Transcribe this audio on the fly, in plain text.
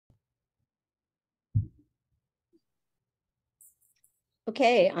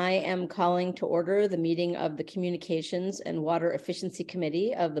Okay, I am calling to order the meeting of the Communications and Water Efficiency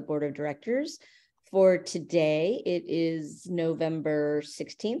Committee of the Board of Directors. For today, it is November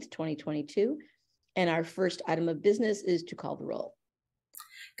 16th, 2022, and our first item of business is to call the roll.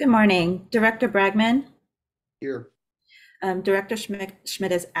 Good morning. Director Bragman? Here. Director Schmidt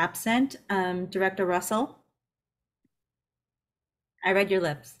is absent. Director Russell? I read your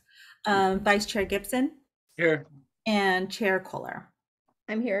lips. Vice Chair Gibson? Here. And Chair Kohler.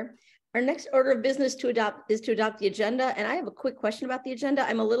 I'm here. Our next order of business is to adopt the agenda. And I have a quick question about the agenda.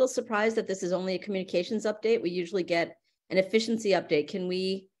 I'm a little surprised that this is only a communications update. We usually get an efficiency update. Can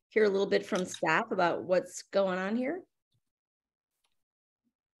we hear a little bit from staff about what's going on here?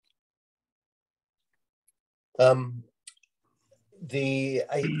 I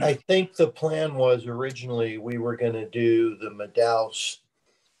think the plan was originally we were going to do the Madaus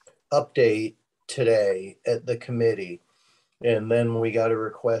update today at the committee. And then we got a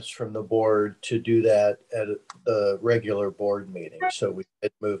request from the board to do that at the regular board meeting. So we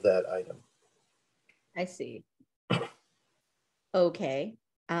did move that item. I see. Okay.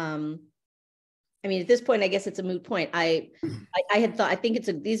 I mean, at this point, I guess it's a moot point. I had thought, I think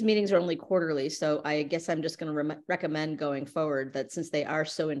these meetings are only quarterly. So I guess I'm just going to recommend going forward that since they are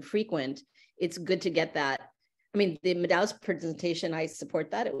so infrequent, it's good to get that. I mean, the Madaus presentation, I support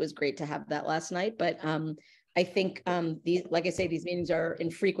that. It was great to have that last night, but I think like I say, these meetings are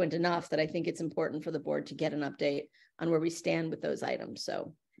infrequent enough that I think it's important for the board to get an update on where we stand with those items.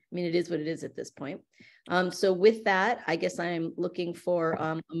 So, I mean, it is what it is at this point. So with that, I guess I'm looking for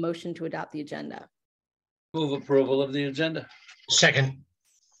a motion to adopt the agenda. Move approval of the agenda. Second.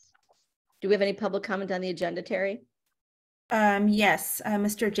 Do we have any public comment on the agenda, Terry? Yes,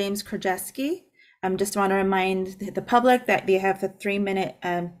 Mr. James Krajewski. Just want to remind the public that they have the 3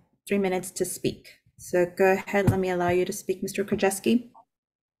 minutes to speak. So go ahead, let me allow you to speak, Mr. Krajewski.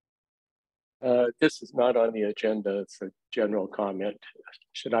 This is not on the agenda. It's a general comment.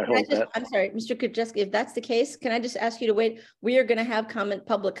 Should I hold that? I'm sorry, Mr. Krajewski, if that's the case, can I just ask you to wait? We are going to have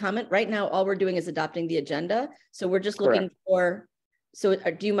public comment. Right now, all we're doing is adopting the agenda. So we're just looking for, so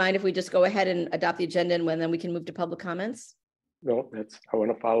do you mind if we just go ahead and adopt the agenda and then we can move to public comments? No, I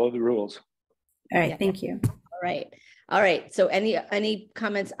want to follow the rules. All right, thank you. All right. So any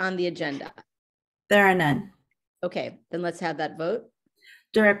comments on the agenda? There are none. Okay, then let's have that vote.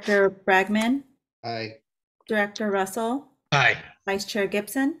 Director Bragman? Aye. Director Russell? Aye. Vice Chair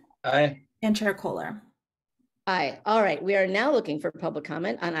Gibson? Aye. And Chair Kohler? Aye. All right, we are now looking for public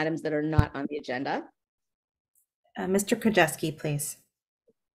comment on items that are not on the agenda. Mr. Krajewski, please.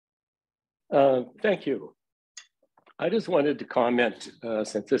 Thank you. I just wanted to comment,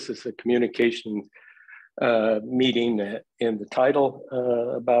 since this is a communication meeting in the title,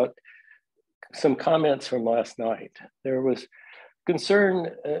 about some comments from last night. There was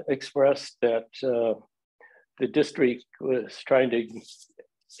concern expressed that the district was trying to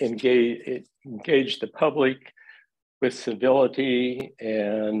engage the public with civility,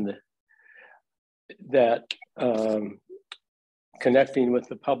 and that connecting with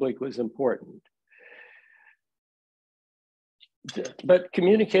the public was important. But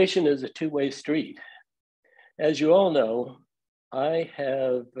communication is a two-way street. As you all know, I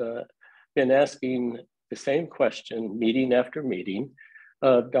have been asking the same question meeting after meeting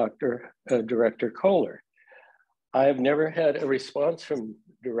of Director Kohler. I have never had a response from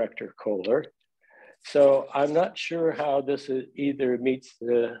Director Kohler, so I'm not sure how this either meets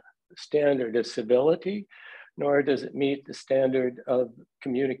the standard of civility, nor does it meet the standard of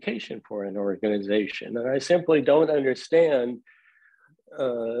communication for an organization. And I simply don't understand,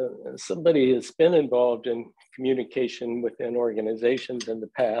 somebody has been involved in communication within organizations in the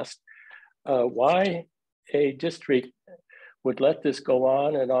past, why a district would let this go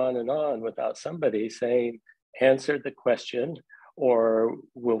on and on and on without somebody saying, answer the question, or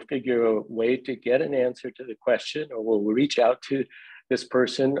we'll figure a way to get an answer to the question, or we'll reach out to this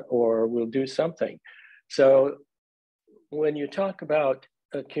person, or we'll do something. So when you talk about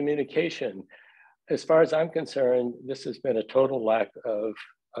communication, as far as I'm concerned, this has been a total lack of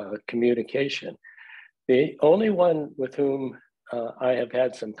communication. The only one with whom I have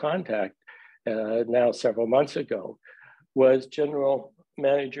had some contact now several months ago was General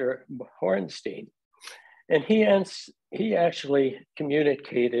Manager Hornstein. And he actually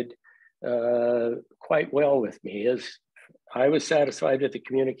communicated quite well with me, as I was satisfied with the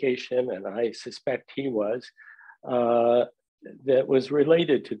communication, and I suspect he was, that was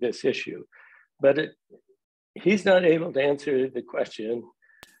related to this issue. But he's not able to answer the question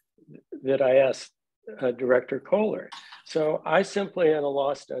that I asked Director Kohler. So I simply am at a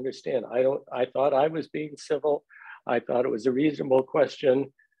loss to understand. I thought I was being civil. I thought it was a reasonable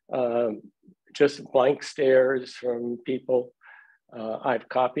question. Just blank stares from people. I've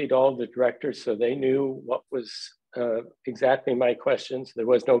copied all the directors so they knew what was exactly my questions. There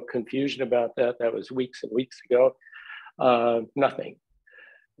was no confusion about that. That was weeks and weeks ago. Nothing.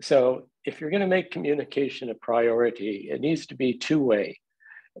 So if you're going to make communication a priority, it needs to be two-way.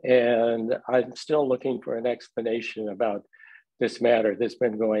 And I'm still looking for an explanation about this matter that's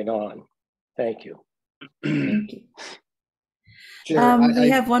been going on. Thank you. Thank you. Chair, We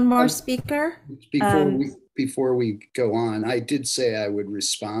have one more speaker. Before we go on, I did say I would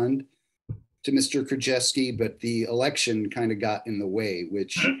respond to Mr. Krajewski, but the election kind of got in the way,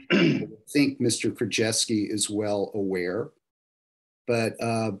 which I think Mr. Krajewski is well aware. But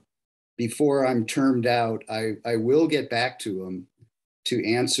before I'm termed out, I will get back to him to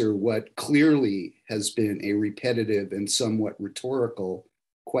answer what clearly has been a repetitive and somewhat rhetorical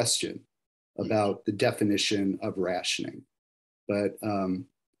question about the definition of rationing. But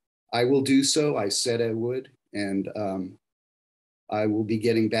I will do so. I said I would, and I will be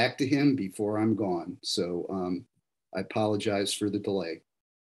getting back to him before I'm gone. So I apologize for the delay.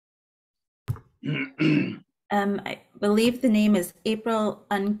 I believe the name is April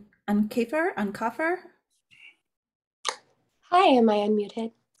Uncoffer. Hi, am I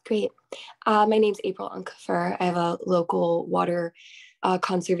unmuted? Great. My name's April Uncoffer. I have a local water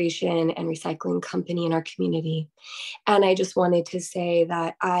conservation and recycling company in our community. And I just wanted to say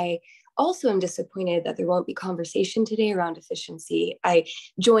that I also am disappointed that there won't be conversation today around efficiency. I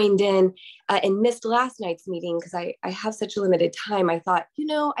joined in and missed last night's meeting because I have such a limited time. I thought,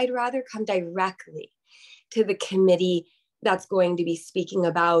 I'd rather come directly to the committee that's going to be speaking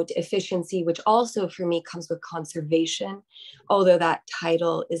about efficiency, which also for me comes with conservation, although that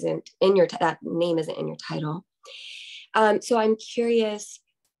title isn't in that name isn't in your title. So I'm curious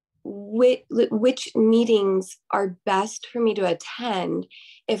which meetings are best for me to attend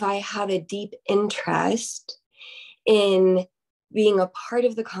if I have a deep interest in being a part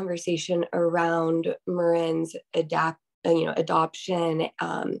of the conversation around Marin's adoption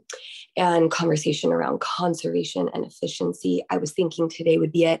and conversation around conservation and efficiency. I was thinking today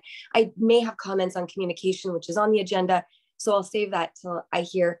would be it. I may have comments on communication, which is on the agenda, so I'll save that till I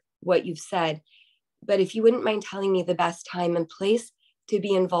hear what you've said. But if you wouldn't mind telling me the best time and place to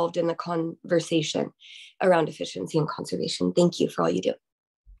be involved in the conversation around efficiency and conservation. Thank you for all you do.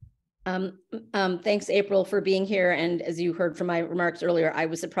 Thanks, April, for being here. And as you heard from my remarks earlier, I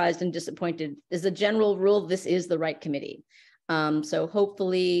was surprised and disappointed. As a general rule, this is the right committee. So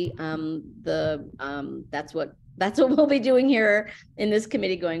hopefully that's what we'll be doing here in this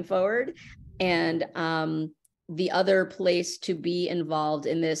committee going forward. And the other place to be involved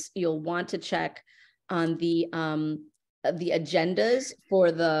in this, you'll want to check on the agendas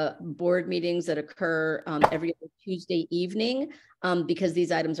for the board meetings that occur every other Tuesday evening, because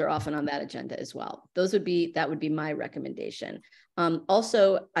these items are often on that agenda as well. That would be my recommendation.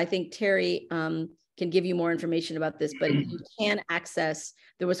 Also, I think Terry can give you more information about this, but you can access,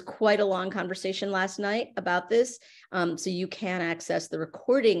 there was quite a long conversation last night about this. So you can access the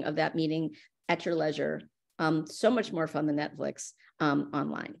recording of that meeting at your leisure. So much more fun than Netflix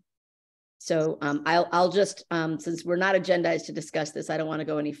online. So I'll just, since we're not agendized to discuss this, I don't want to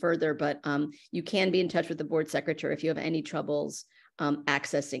go any further, but you can be in touch with the board secretary if you have any troubles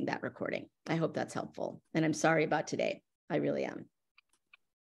accessing that recording. I hope that's helpful. And I'm sorry about today. I really am.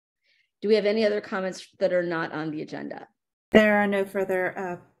 Do we have any other comments that are not on the agenda? There are no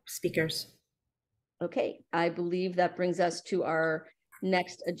further speakers. Okay, I believe that brings us to our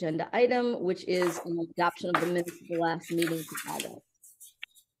next agenda item, which is an adoption of the minutes of the last meeting in Chicago.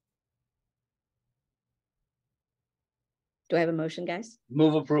 Do I have a motion, guys?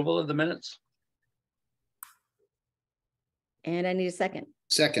 Move approval of the minutes. And I need a second.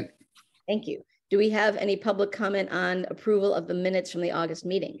 Second. Thank you. Do we have any public comment on approval of the minutes from the August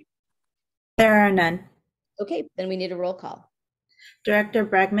meeting? There are none. Okay, then we need a roll call. Director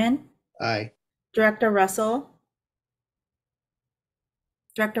Bregman? Aye. Director Russell?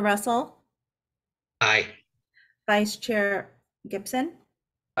 Director Russell? Aye. Vice Chair Gibson?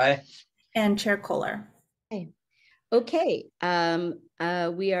 Aye. And Chair Kohler? Okay,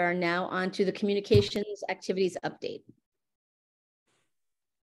 we are now on to the communications activities update.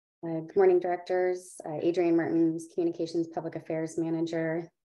 Good morning, directors. Adrienne Mertens, Communications Public Affairs Manager.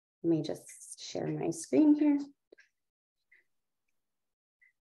 Let me just share my screen here.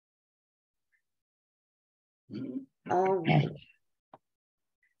 All right.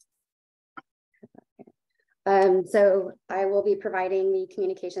 So I will be providing the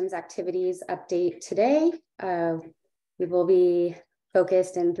communications activities update today. We will be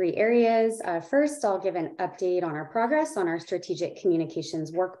focused in 3 areas. First, I'll give an update on our progress on our strategic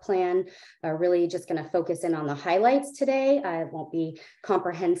communications work plan. Really just going to focus in on the highlights today. It won't be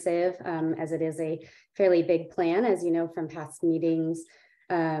comprehensive as it is a fairly big plan, as you know from past meetings.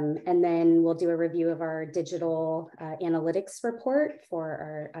 And then we'll do a review of our digital analytics report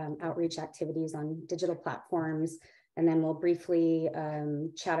for our outreach activities on digital platforms. And then we'll briefly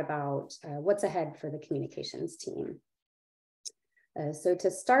chat about what's ahead for the communications team. So to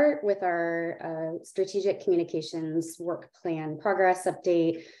start with our strategic communications work plan progress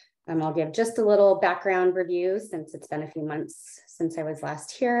update, I'll give just a little background review since it's been a few months since I was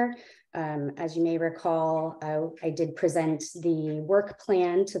last here. As you may recall, I did present the work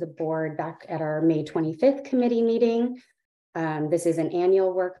plan to the board back at our May 25th committee meeting. This is an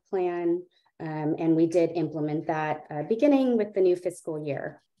annual work plan, and we did implement that beginning with the new fiscal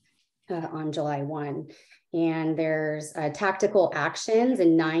year on July 1. And there's tactical actions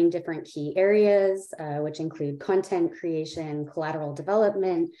in 9 different key areas, which include content creation, collateral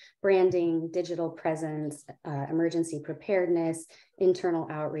development, branding, digital presence, emergency preparedness, internal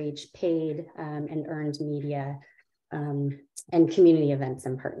outreach, paid and earned media, and community events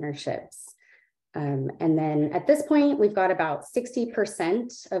and partnerships. And then at this point, we've got about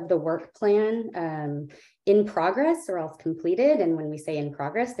 60% of the work plan in progress or else completed. And when we say in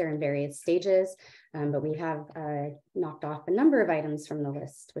progress, they're in various stages, but we have knocked off a number of items from the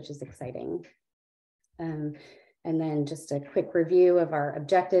list, which is exciting. And then just a quick review of our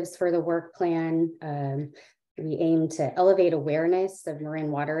objectives for the work plan. We aim to elevate awareness of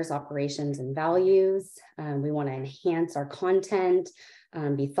Marin Water's operations and values. We want to enhance our content,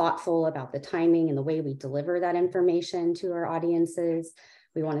 be thoughtful about the timing and the way we deliver that information to our audiences.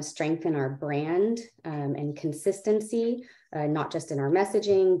 We want to strengthen our brand and consistency, not just in our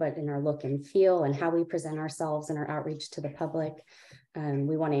messaging, but in our look and feel and how we present ourselves in our outreach to the public.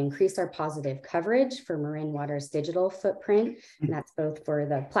 We want to increase our positive coverage for Marin Water's digital footprint, and that's both for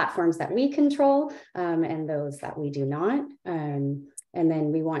the platforms that we control and those that we do not. And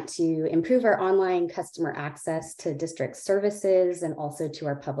then we want to improve our online customer access to district services and also to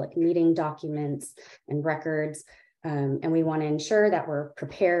our public meeting documents and records. And we want to ensure that we're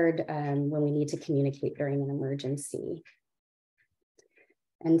prepared when we need to communicate during an emergency.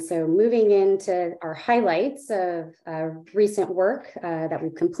 And so moving into our highlights of recent work that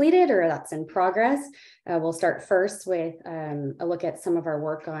we've completed or that's in progress, we'll start first with a look at some of our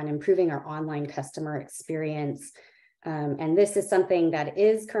work on improving our online customer experience. And this is something that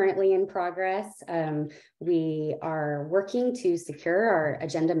is currently in progress. We are working to secure our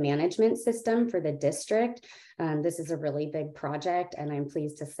agenda management system for the district. This is a really big project, and I'm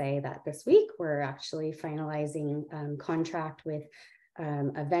pleased to say that this week we're actually finalizing contract with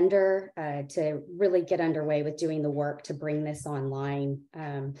a vendor to really get underway with doing the work to bring this online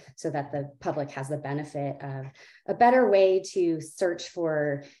so that the public has the benefit of a better way to search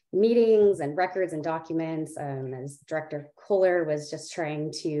for meetings and records and documents. As Director Kohler was just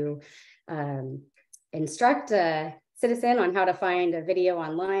trying to instruct a citizen on how to find a video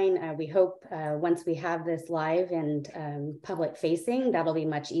online. We hope once we have this live and public facing, that'll be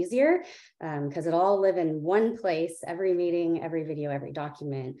much easier because it'll all live in one place, every meeting, every video, every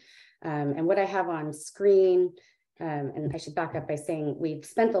document. And what I have on screen, and I should back up by saying we've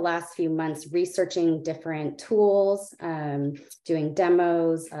spent the last few months researching different tools, doing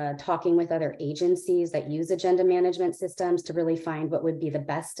demos, talking with other agencies that use agenda management systems to really find what would be the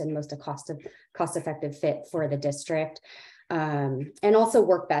best and most cost-effective fit for the district. And also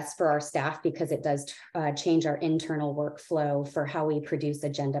work best for our staff because it does change our internal workflow for how we produce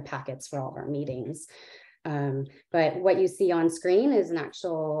agenda packets for all of our meetings. But what you see on screen is an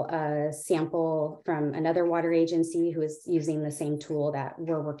actual sample from another water agency who is using the same tool that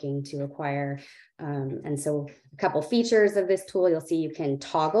we're working to acquire. And so a couple features of this tool, you'll see you can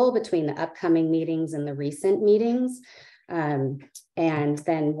toggle between the upcoming meetings and the recent meetings. And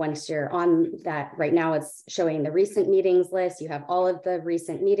then once you're on that, right now it's showing the recent meetings list. You have all of the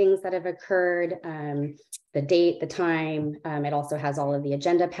recent meetings that have occurred, the date, the time. It also has all of the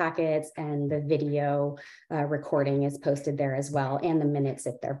agenda packets, and the video recording is posted there as well, and the minutes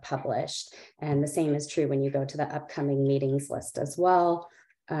if they're published. And the same is true when you go to the upcoming meetings list as well.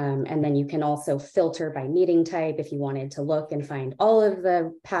 And then you can also filter by meeting type if you wanted to look and find all of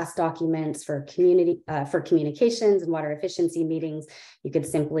the past documents for communications and water efficiency meetings. You could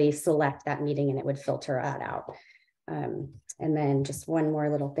simply select that meeting and it would filter that out. And then just one more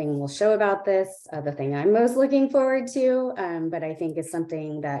little thing we'll show about this, the thing I'm most looking forward to, but I think is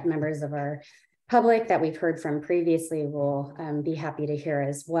something that members of our public that we've heard from previously will be happy to hear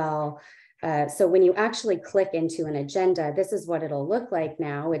as well. So when you actually click into an agenda, this is what it'll look like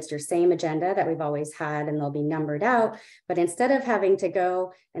now. It's your same agenda that we've always had, and they'll be numbered out. But instead of having to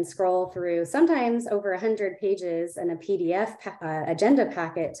go and scroll through sometimes over 100 pages in a PDF agenda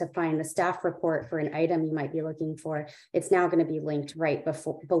packet to find the staff report for an item you might be looking for, it's now going to be linked right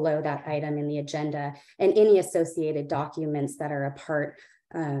below that item in the agenda, and any associated documents that are a part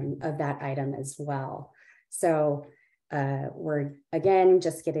of that item as well. So we're again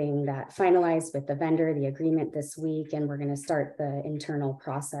just getting that finalized with the vendor, the agreement this week, and we're going to start the internal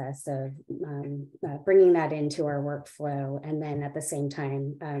process of bringing that into our workflow, and then at the same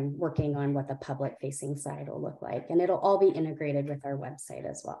time working on what the public facing side will look like, and it'll all be integrated with our website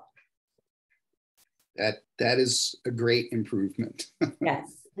as well. That is a great improvement.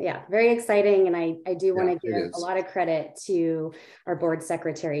 Yes. Yeah, very exciting. And I do want to give a is. lot of credit to our board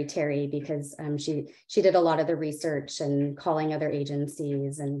secretary, Terry, because she did a lot of the research and calling other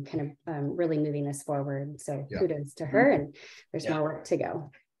agencies and kind of really moving this forward. So kudos to her, and there's more work to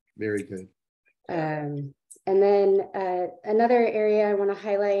go. Very good. And then another area I want to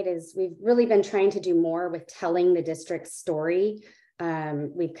highlight is we've really been trying to do more with telling the district's story.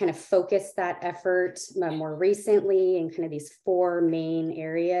 We've kind of focused that effort more recently in kind of these 4 main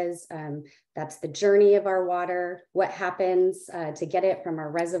areas. That's the journey of our water, what happens to get it from our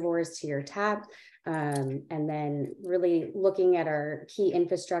reservoirs to your tap, and then really looking at our key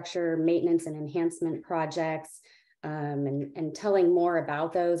infrastructure maintenance and enhancement projects, and telling more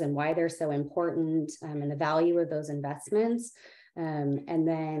about those and why they're so important, and the value of those investments. And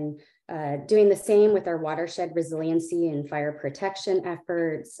then doing the same with our watershed resiliency and fire protection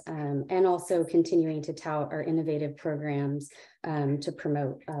efforts, and also continuing to tout our innovative programs to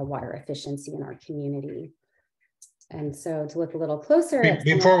promote water efficiency in our community. And so to look a little closer at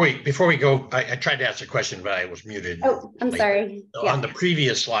before we go, I tried to ask a question, but I was muted. Oh, I'm sorry. On the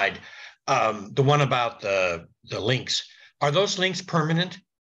previous slide, the one about the links, are those links permanent?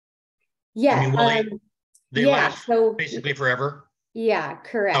 Yeah. I mean, they last so basically forever? Yeah,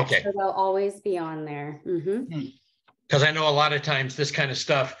 correct. Okay. So they'll always be on there. Because I know a lot of times this kind of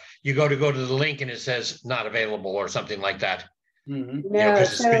stuff, you go to the link and it says not available or something like that. No,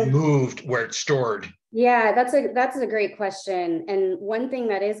 because it's been moved where it's stored. Yeah, that's a great question. And one thing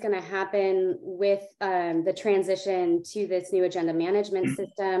that is going to happen with the transition to this new agenda management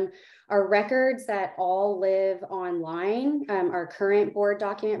system, our records that all live online, our current board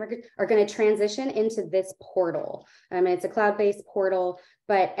document records, are going to transition into this portal. It's a cloud-based portal,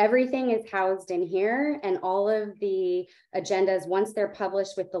 but everything is housed in here, and all of the agendas, once they're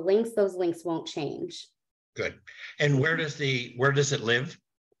published with the links, those links won't change. Good. And where does it live?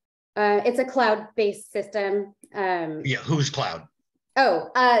 It's a cloud-based system. Yeah, whose cloud?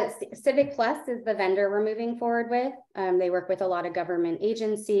 Civic Plus is the vendor we're moving forward with. They work with a lot of government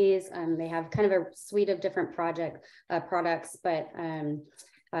agencies. They have kind of a suite of different products, but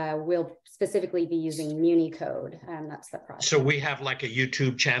we'll specifically be using MuniCode. That's the product. So we have like a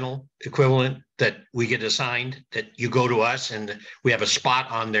YouTube channel equivalent that we get assigned, that you go to us and we have a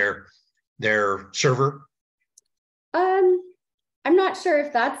spot on their server. I'm not sure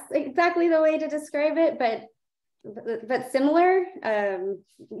if that's exactly the way to describe it, but similar.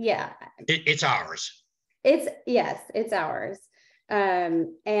 Yeah. It's ours. It's ours.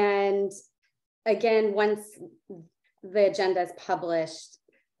 And again, once the agenda is published,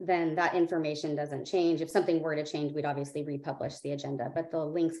 then that information doesn't change. If something were to change, we'd obviously republish the agenda, but the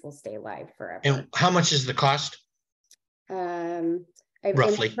links will stay live forever. And how much is the cost?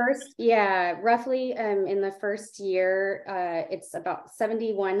 Roughly. Roughly in the first year, it's about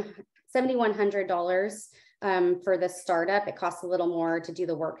 $7,100 for the startup. It costs a little more to do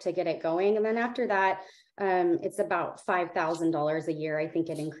the work to get it going. And then after that, it's about $5,000 a year. I think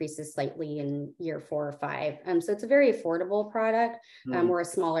it increases slightly in year 4 or 5. So it's a very affordable product. We're a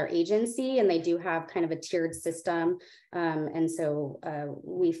smaller agency, and they do have kind of a tiered system. And so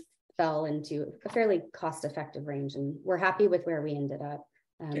we fell into a fairly cost-effective range, and we're happy with where we ended up,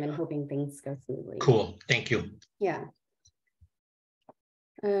 and hoping things go smoothly. Cool. Thank you. Yeah.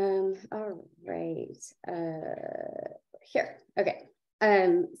 All right. Here. Okay.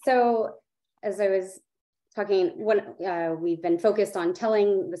 So as I was talking, we've been focused on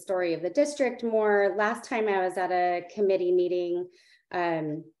telling the story of the district more. Last time I was at a committee meeting,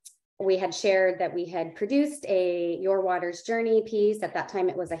 we had shared that we had produced a Your Water's Journey piece. At that time,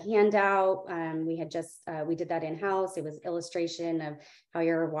 it was a handout. We did that in-house. It was illustration of how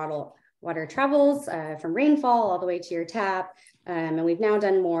your water travels from rainfall all the way to your tap. And we've now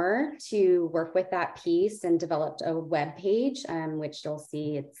done more to work with that piece and developed a web page, which you'll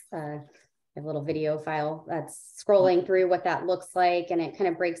see it's a little video file that's scrolling through what that looks like, and it kind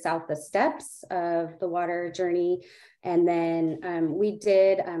of breaks out the steps of the water journey. And then we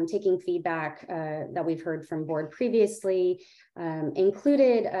did, taking feedback that we've heard from board previously,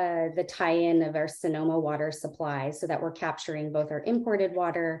 included the tie-in of our Sonoma water supply, so that we're capturing both our imported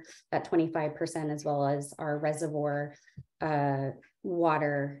water at 25% as well as our reservoir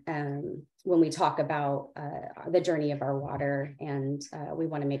water when we talk about the journey of our water, and we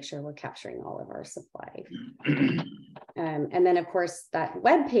want to make sure we're capturing all of our supply. And then of course that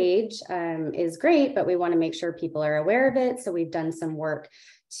web page is great, but we want to make sure people are aware of it. So we've done some work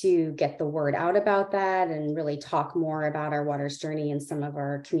to get the word out about that and really talk more about our water's journey in some of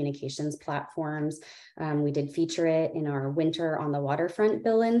our communications platforms. We did feature it in our Winter on the Waterfront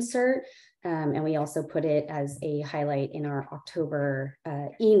bill insert. And we also put it as a highlight in our October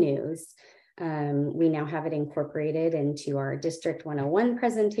e-news. We now have it incorporated into our District 101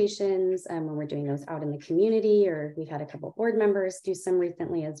 presentations when we're doing those out in the community, or we've had a couple board members do some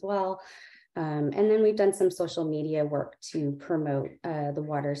recently as well. And then we've done some social media work to promote the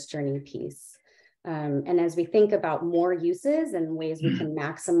water's journey piece. And as we think about more uses and ways we can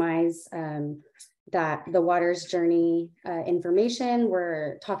maximize that the water's journey information,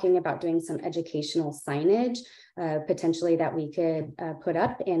 we're talking about doing some educational signage, potentially that we could put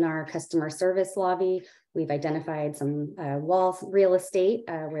up in our customer service lobby. We've identified some wall real estate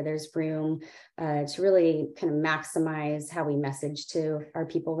where there's room to really kind of maximize how we message to our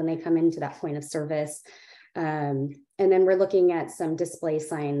people when they come into that point of service. And then we're looking at some display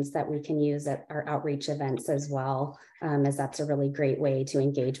signs that we can use at our outreach events as well, as that's a really great way to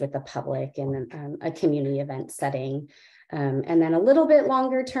engage with the public in a community event setting. And then a little bit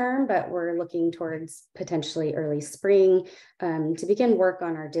longer term, but we're looking towards potentially early spring to begin work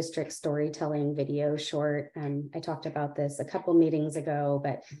on our district storytelling video short. I talked about this a couple meetings ago,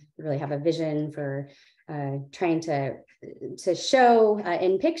 but we really have a vision for trying to show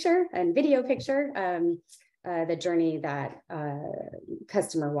in picture and video picture the journey that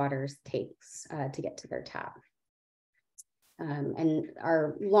customer waters takes to get to their tap. And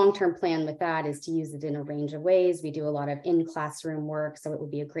our long-term plan with that is to use it in a range of ways. We do a lot of in-classroom work, so it would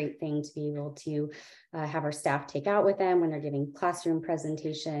be a great thing to be able to have our staff take out with them when they're giving classroom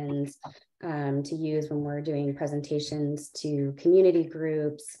presentations, to use when we're doing presentations to community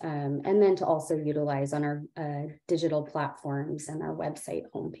groups, and then to also utilize on our digital platforms and our website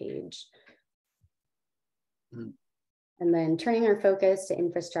homepage. And then turning our focus to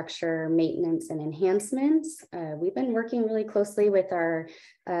infrastructure maintenance and enhancements. We've been working really closely with our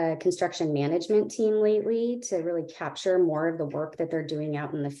construction management team lately to really capture more of the work that they're doing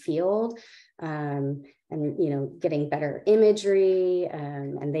out in the field, and getting better imagery.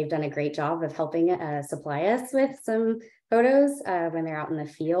 And they've done a great job of helping supply us with some photos when they're out in the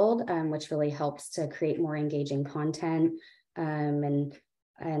field, which really helps to create more engaging content.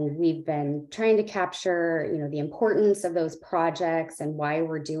 And we've been trying to capture, the importance of those projects and why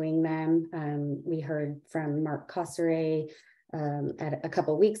we're doing them. We heard from Mark Cosseret a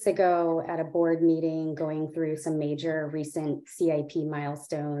couple weeks ago at a board meeting, going through some major recent CIP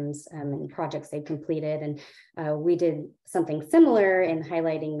milestones and projects they completed. And we did something similar in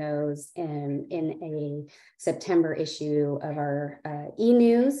highlighting those in a September issue of our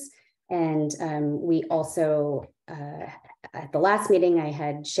e-news. And we also, at the last meeting, I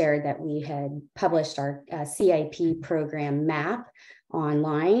had shared that we had published our CIP program map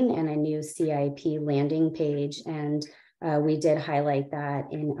online and a new CIP landing page. And we did highlight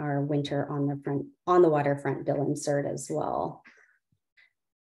that in our Winter on the Waterfront bill insert as well.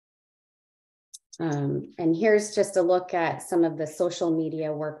 And here's just a look at some of the social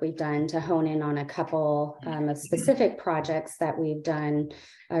media work we've done to hone in on a couple of specific projects that we've done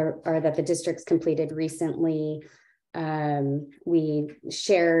or that the district's completed recently. We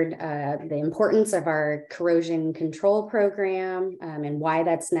shared the importance of our corrosion control program and why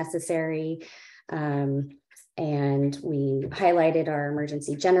that's necessary. And we highlighted our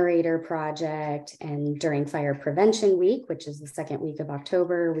emergency generator project. And during Fire Prevention Week, which is the second week of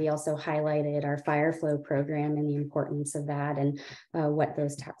October, we also highlighted our fire flow program and the importance of that and what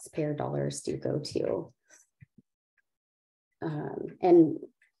those taxpayer dollars do go to. And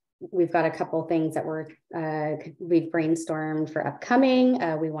we've got a couple things that we've brainstormed for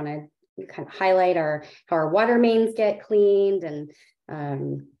upcoming. We want to kind of highlight how our water mains get cleaned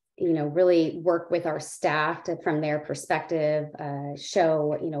and really work with our staff to, from their perspective,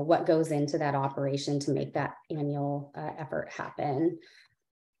 show, what goes into that operation to make that annual effort happen.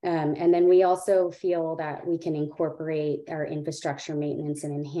 And then we also feel that we can incorporate our infrastructure maintenance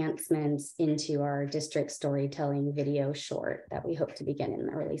and enhancements into our district storytelling video short that we hope to begin in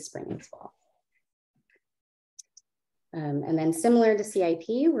the early spring as well. And then similar to CIP,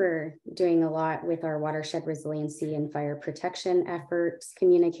 we're doing a lot with our watershed resiliency and fire protection efforts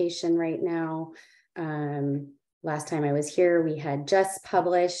communication right now. Last time I was here, we had just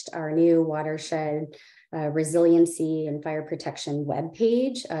published our new watershed resiliency and fire protection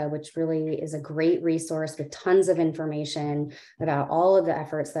webpage, which really is a great resource with tons of information about all of the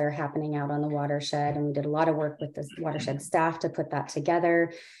efforts that are happening out on the watershed. And we did a lot of work with the watershed staff to put that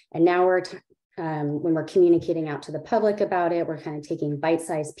together. And now when we're communicating out to the public about it, we're kind of taking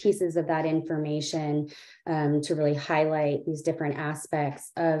bite-sized pieces of that information to really highlight these different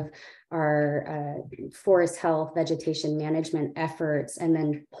aspects of our forest health, vegetation management efforts, and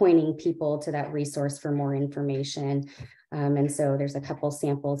then pointing people to that resource for more information. And so there's a couple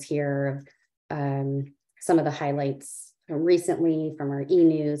samples here of some of the highlights recently from our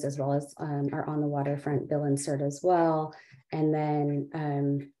e-news, as well as our On the Waterfront bill insert as well. And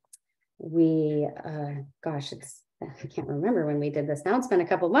then gosh, I can't remember when we did this now. It's been a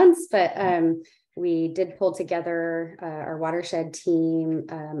couple months, but we did pull together our watershed team,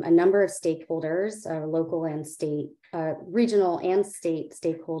 a number of stakeholders, local and state, regional and state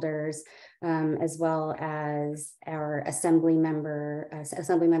stakeholders, as well as our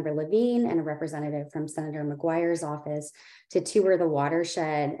Assemblymember Levine and a representative from Senator McGuire's office to tour the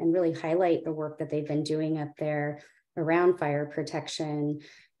watershed and really highlight the work that they've been doing up there around fire protection.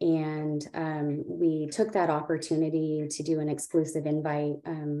 And we took that opportunity to do an exclusive invite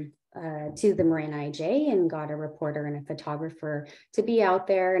to the Marin IJ and got a reporter and a photographer to be out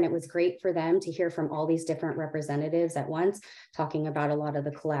there. And it was great for them to hear from all these different representatives at once, talking about a lot of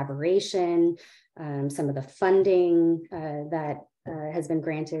the collaboration, some of the funding that has been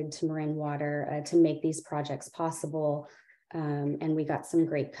granted to Marin Water to make these projects possible. And we got some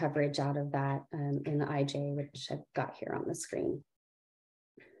great coverage out of that in the IJ, which I've got here on the screen.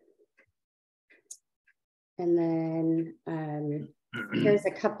 And then here's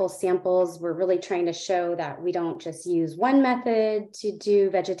a couple samples. We're really trying to show that we don't just use one method to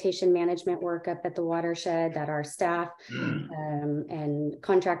do vegetation management work up at the watershed, that our staff and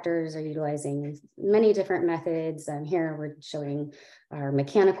contractors are utilizing many different methods. Here we're showing our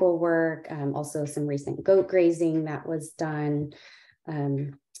mechanical work, also some recent goat grazing that was done.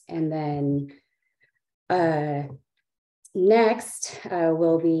 And then next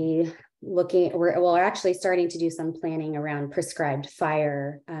we'll be we're actually starting to do some planning around prescribed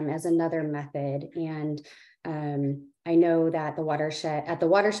fire as another method. And I know that at the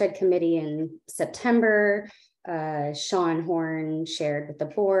watershed committee in September, Sean Horn shared with the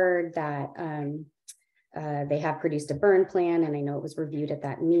board that they have produced a burn plan, and I know it was reviewed at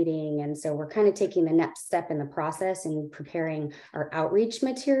that meeting. And so we're kind of taking the next step in the process and preparing our outreach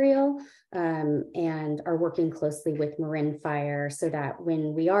material and are working closely with Marin Fire so that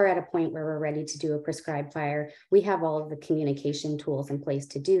when we are at a point where we're ready to do a prescribed fire, we have all of the communication tools in place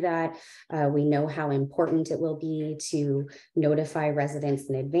to do that. We know how important it will be to notify residents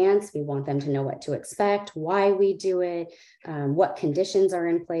in advance. We want them to know what to expect, why we do it, what conditions are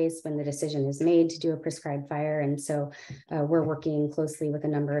in place when the decision is made to do a prescribed fire. And so we're working closely with a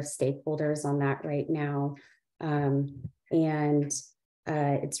number of stakeholders on that right now.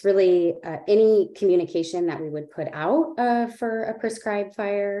 It's really any communication that we would put out for a prescribed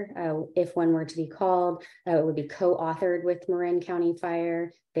fire, if one were to be called, it would be co-authored with Marin County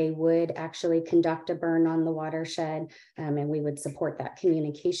Fire. They would actually conduct a burn on the watershed, and we would support that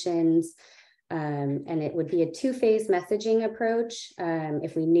communications. And it would be a two-phase messaging approach.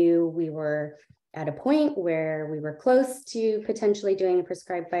 If we knew we were at a point where we were close to potentially doing a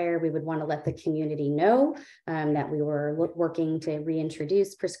prescribed fire, we would want to let the community know that we were working to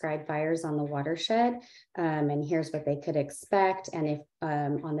reintroduce prescribed fires on the watershed. And here's what they could expect. And if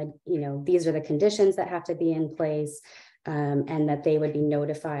on the, these are the conditions that have to be in place, and that they would be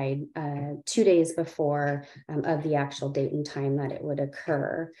notified 2 days before of the actual date and time that it would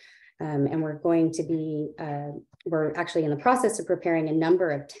occur. And we're going to be, we're actually in the process of preparing a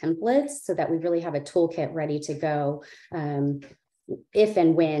number of templates so that we really have a toolkit ready to go if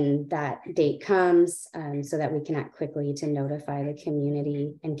and when that date comes, so that we can act quickly to notify the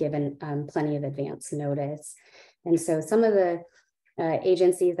community and give plenty of advance notice. And so some of the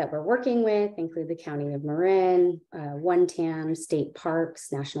agencies that we're working with include the County of Marin, OneTAM, State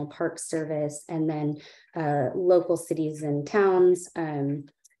Parks, National Park Service, and then local cities and towns, and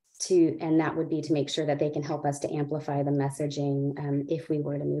that would be to make sure that they can help us to amplify the messaging if we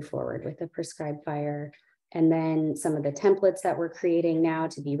were to move forward with a prescribed fire. And then some of the templates that we're creating now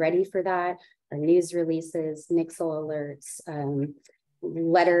to be ready for that are news releases, Nixle alerts,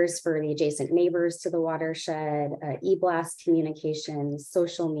 letters for the adjacent neighbors to the watershed, e-blast communications,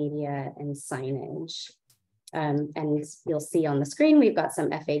 social media, and signage. And you'll see on the screen, we've got some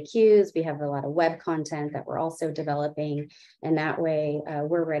FAQs. We have a lot of web content that we're also developing. And that way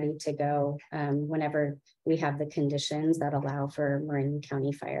we're ready to go whenever we have the conditions that allow for Marin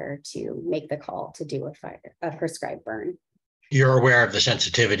County Fire to make the call to do a prescribed burn. You're aware of the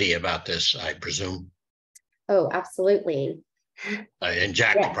sensitivity about this, I presume. Oh, absolutely. And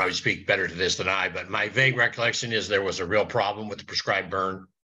Jack Yes. could probably speak better to this than I, but my vague recollection is there was a real problem with the prescribed burn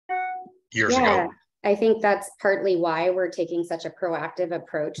years ago. I think that's partly why we're taking such a proactive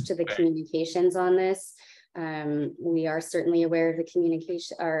approach to the communications on this. We are certainly aware of the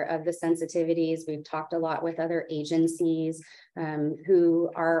communication or of the sensitivities. We've talked a lot with other agencies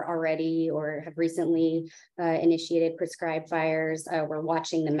who are already or have recently initiated prescribed fires. We're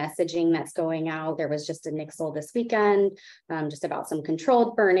watching the messaging that's going out. There was just a nixle this weekend, just about some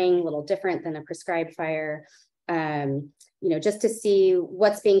controlled burning, a little different than a prescribed fire. You know, just to see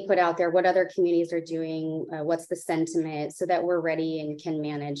what's being put out there, what other communities are doing, what's the sentiment, so that we're ready and can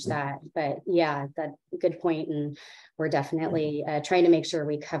manage that. But yeah, that's a good point. And we're definitely trying to make sure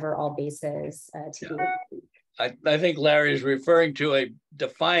we cover all bases I think Larry is referring to a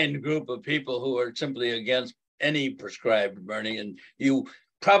defined group of people who are simply against any prescribed burning. And you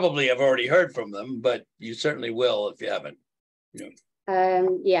probably have already heard from them, but you certainly will if you haven't. You know.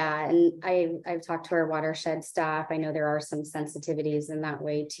 Yeah, and I've talked to our watershed staff. I know there are some sensitivities in that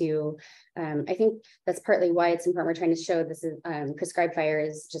way too. I think that's partly why it's important. We're trying to show this is prescribed fire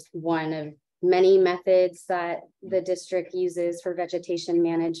is just one of many methods that the district uses for vegetation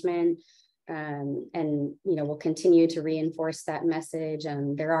management. And you know, we'll continue to reinforce that message.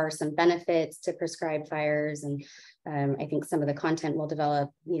 There are some benefits to prescribed fires, and I think some of the content we'll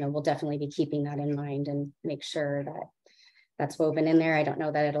develop, you know, we'll definitely be keeping that in mind and make sure that that's woven in there. I don't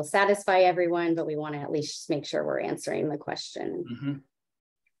know that it'll satisfy everyone, but we want to at least make sure we're answering the question.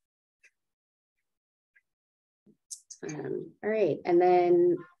 All right, and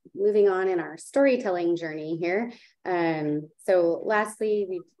then moving on in our storytelling journey here. So lastly,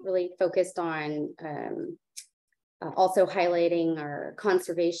 we've really focused on also highlighting our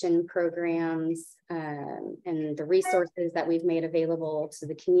conservation programs and the resources that we've made available to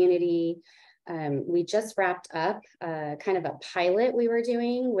the community. We just wrapped up kind of a pilot we were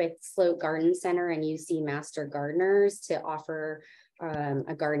doing with Sloat Garden Center and UC Master Gardeners to offer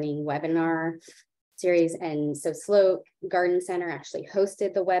a gardening webinar series. And so Sloat Garden Center actually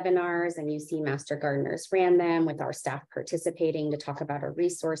hosted the webinars, and UC Master Gardeners ran them with our staff participating to talk about our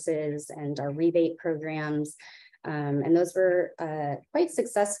resources and our rebate programs. And those were quite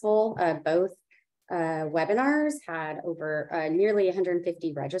successful. Both webinars had over nearly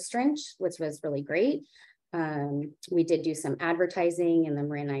 150 registrants, which was really great. We did do some advertising in the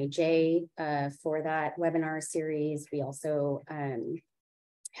Marin IJ for that webinar series. We also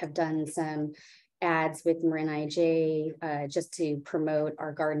have done some ads with Marin IJ just to promote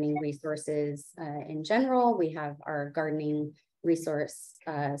our gardening resources in general. We have our gardening resource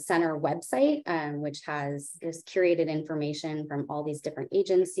center website, which has this curated information from all these different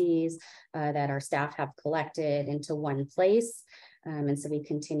agencies that our staff have collected into one place. And so we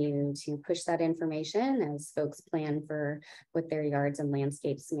continue to push that information as folks plan for what their yards and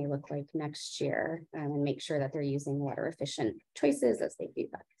landscapes may look like next year, and make sure that they're using water efficient choices as they do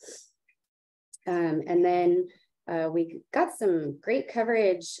that. And then we got some great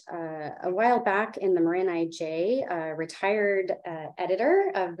coverage a while back in the Marin IJ. Retired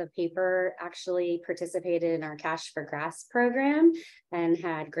editor of the paper actually participated in our Cash for Grass program and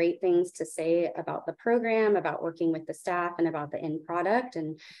had great things to say about the program, about working with the staff, and about the end product.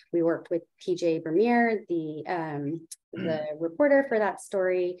 And we worked with PJ Vermeer, the reporter for that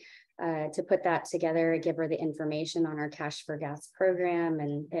story, to put that together, give her the information on our Cash for Gas program.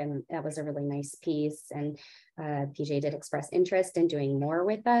 And that was a really nice piece. And PJ did express interest in doing more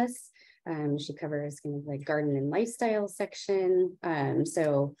with us. She covers kind of the garden and lifestyle section.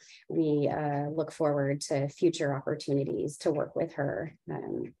 So we look forward to future opportunities to work with her.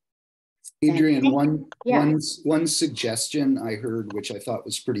 Adrian, one suggestion I heard, which I thought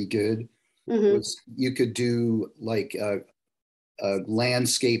was pretty good, was you could do like a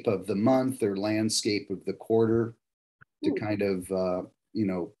landscape of the month or landscape of the quarter to kind of, you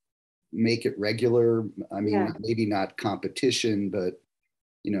know, make it regular. I mean, maybe not competition, but,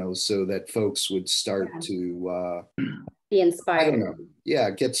 you know, so that folks would start to be inspired. I don't know. Yeah,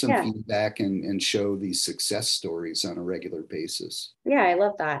 get some feedback and show these success stories on a regular basis. Yeah, I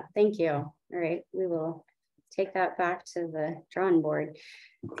love that. Thank you. All right, we will take that back to the drawing board.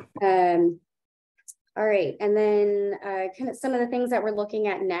 All right, and then kind of some of the things that we're looking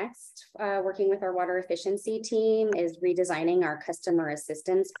at next, working with our water efficiency team, is redesigning our customer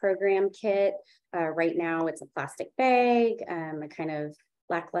assistance program kit. Right now, it's a plastic bag, a kind of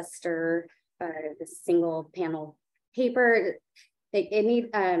lackluster, the single panel paper.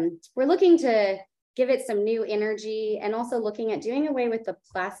 We're looking to give it some new energy, and also looking at doing away with the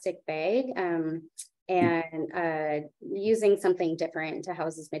plastic bag. And using something different to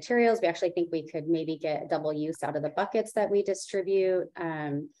house these materials. We actually think we could maybe get double use out of the buckets that we distribute.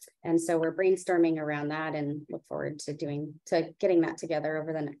 And so we're brainstorming around that and look forward to getting that together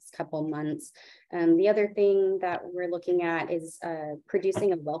over the next couple months. The other thing that we're looking at is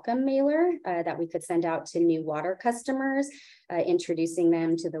producing a welcome mailer that we could send out to new water customers, introducing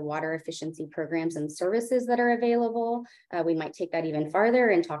them to the water efficiency programs and services that are available. We might take that even farther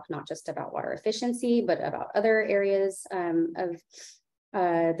and talk not just about water efficiency, but about other areas of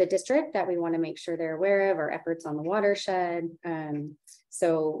the district that we want to make sure they're aware of, our efforts on the watershed.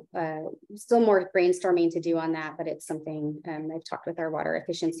 So still more brainstorming to do on that, but it's something I've talked with our water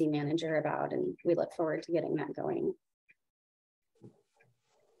efficiency manager about, and we look forward to getting that going.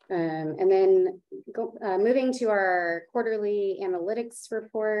 And then moving to our quarterly analytics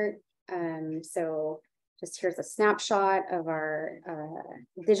report. So just here's a snapshot of our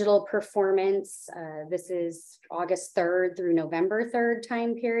digital performance. This is August 3rd through November 3rd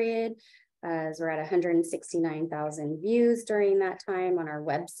time period. So we're at 169,000 views during that time on our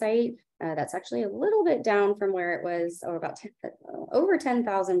website. That's actually a little bit down from where it was, over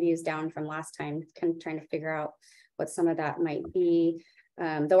 10,000 views down from last time, kind of trying to figure out what some of that might be.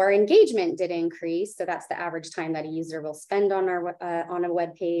 Though our engagement did increase, so that's the average time that a user will spend on a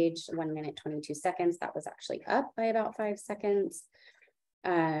web page, 1 minute, 22 seconds. That was actually up by about 5 seconds.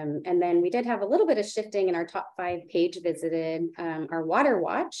 And then we did have a little bit of shifting in our top 5 page visited. Our water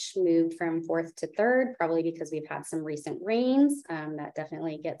watch moved from 4th to 3rd, probably because we've had some recent rains. That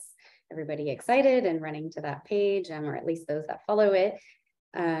definitely gets everybody excited and running to that page, or at least those that follow it.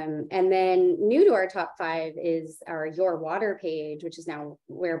 And then new to our top 5 is our Your Water page, which is now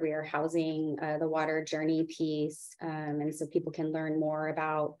where we are housing the water journey piece. And so people can learn more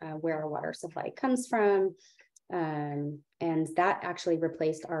about where our water supply comes from. And that actually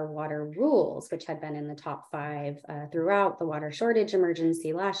replaced our water rules, which had been in the top 5 throughout the water shortage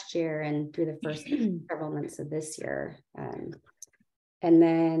emergency last year and through the first several months of this year. And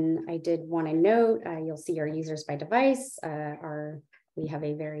then I did want to note, you'll see our users by device. We have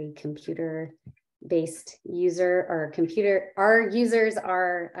a very computer-based user, our users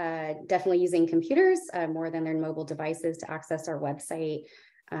are definitely using computers more than their mobile devices to access our website.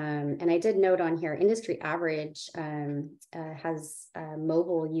 And I did note on here, industry average has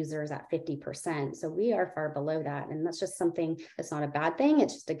mobile users at 50%. So we are far below that. And that's just something that's not a bad thing.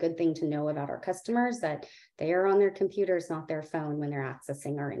 It's just a good thing to know about our customers, that they are on their computers, not their phone, when they're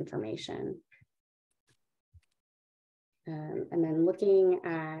accessing our information. And then looking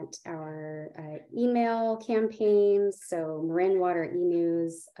at our email campaigns, so Marin Water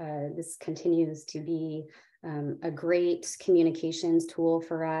e-news, this continues to be a great communications tool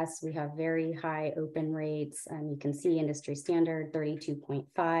for us. We have very high open rates. You can see industry standard 32.5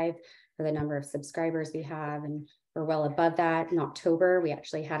 for the number of subscribers we have, and we're well above that. In October, we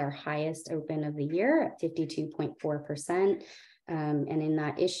actually had our highest open of the year at 52.4%. And in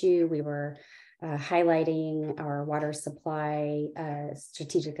that issue, we were highlighting our water supply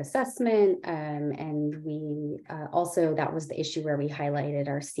strategic assessment. And we also, that was the issue where we highlighted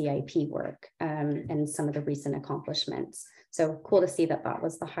our CIP work and some of the recent accomplishments. So cool to see that that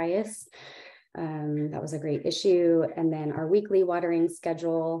was the highest. That was a great issue. And then our weekly watering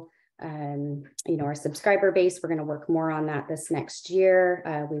schedule, our subscriber base, we're going to work more on that this next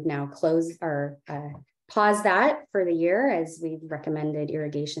year. We've now paused that for the year, as we've recommended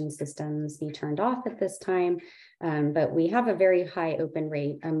irrigation systems be turned off at this time. But we have a very high open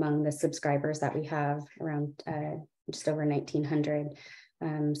rate among the subscribers that we have, around just over 1,900.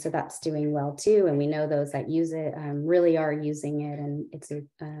 So that's doing well too. And we know those that use it really are using it, and it's a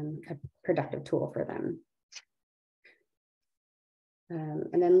productive tool for them.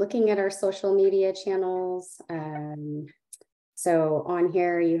 And then looking at our social media channels, so on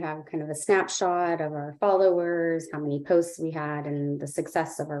here, you have kind of a snapshot of our followers, how many posts we had, and the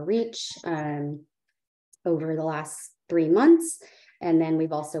success of our reach over the last 3 months. And then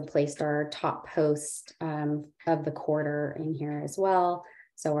we've also placed our top post of the quarter in here as well.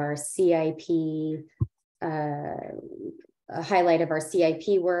 So our CIP, a highlight of our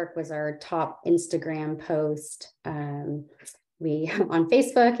CIP work was our top Instagram post. we on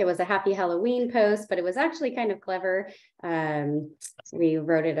Facebook, it was a happy Halloween post, but it was actually kind of clever. We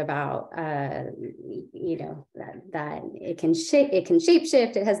wrote it about, you know, that it can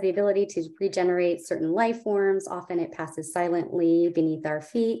shapeshift. It has the ability to regenerate certain life forms. Often it passes silently beneath our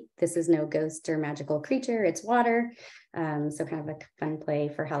feet. This is no ghost or magical creature. It's water. So kind of a fun play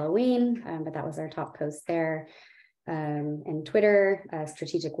for Halloween, but that was our top post there. And Twitter,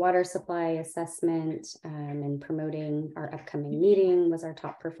 strategic water supply assessment, and promoting our upcoming meeting was our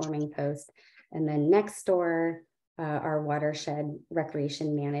top performing post. And then Nextdoor, our watershed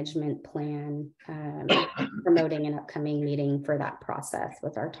recreation management plan, promoting an upcoming meeting for that process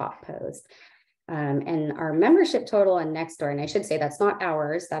was our top post. And our membership total on Nextdoor, and I should say that's not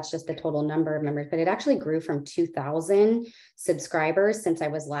ours, that's just the total number of members, but it actually grew from 2,000 subscribers since I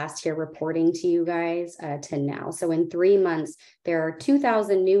was last here reporting to you guys to now. So in 3 months, there are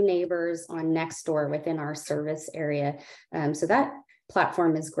 2,000 new neighbors on Nextdoor within our service area. So that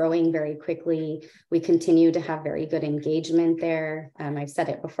platform is growing very quickly. We continue to have very good engagement there. I've said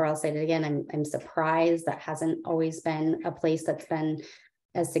it before, I'll say it again. I'm surprised that hasn't always been a place that's been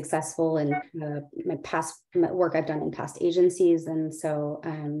as successful in my work I've done in past agencies. And so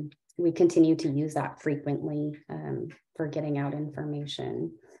we continue to use that frequently for getting out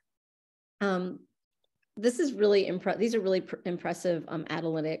information. This is really these are really impressive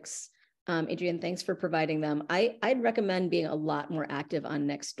analytics. Adrienne, thanks for providing them. I'd recommend being a lot more active on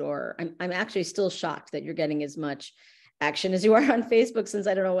Nextdoor. I'm actually still shocked that you're getting as much action as you are on Facebook, since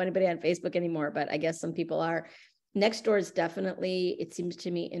I don't know anybody on Facebook anymore, but I guess some people are. Nextdoor is definitely, it seems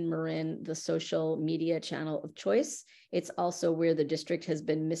to me, in Marin, the social media channel of choice. It's also where the district has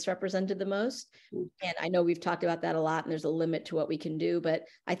been misrepresented the most. And I know we've talked about that a lot, and there's a limit to what we can do, but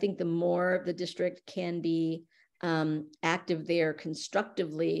I think the more the district can be active there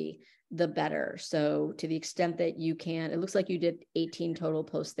constructively, the better. So to the extent that you can, it looks like you did 18 total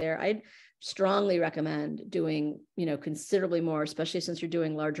posts there. I'd strongly recommend doing, you know, considerably more, especially since you're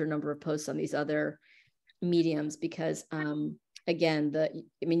doing larger number of posts on these other mediums, because again,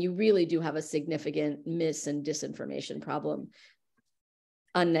 you really do have a significant mis and disinformation problem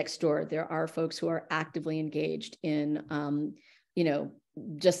on Nextdoor. There are folks who are actively engaged in you know,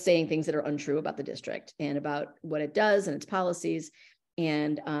 just saying things that are untrue about the district and about what it does and its policies.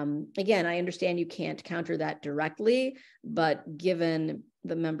 And again, I understand you can't counter that directly, but given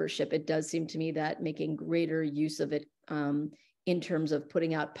the membership, it does seem to me that making greater use of it in terms of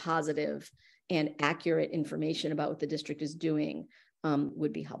putting out positive and accurate information about what the district is doing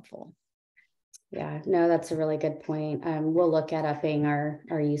would be helpful. Yeah, no, that's a really good point. We'll look at upping our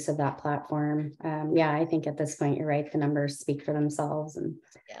use of that platform. Yeah, I think at this point, you're right. The numbers speak for themselves, and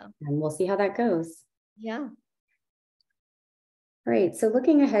we'll see how that goes. Yeah. All right, so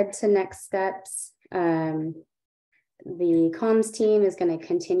looking ahead to next steps, the comms team is going to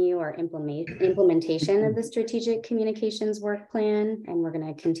continue our implementation of the strategic communications work plan, and we're going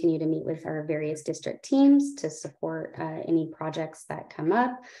to continue to meet with our various district teams to support any projects that come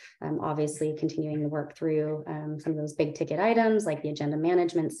up. Obviously, continuing to work through some of those big ticket items like the agenda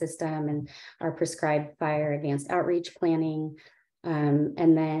management system and our prescribed fire advanced outreach planning.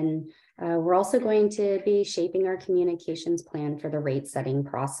 And then we're also going to be shaping our communications plan for the rate setting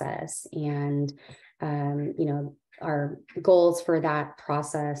process. And, you know, our goals for that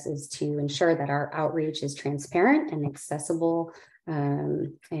process is to ensure that our outreach is transparent and accessible,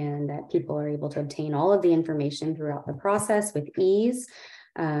 and that people are able to obtain all of the information throughout the process with ease.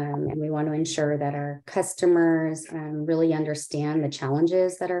 And we want to ensure that our customers really understand the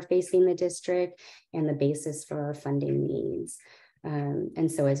challenges that are facing the district and the basis for our funding needs.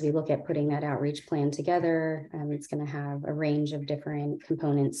 And so as we look at putting that outreach plan together, it's going to have a range of different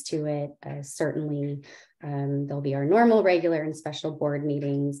components to it. Certainly, there'll be our normal, regular, and special board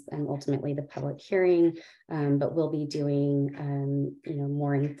meetings, and ultimately the public hearing. But we'll be doing, you know,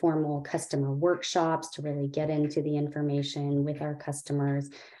 more informal customer workshops to really get into the information with our customers.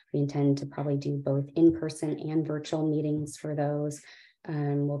 We intend to probably do both in-person and virtual meetings for those.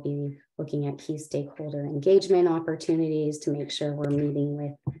 We'll be looking at key stakeholder engagement opportunities to make sure we're meeting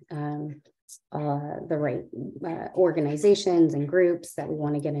with the right organizations and groups that we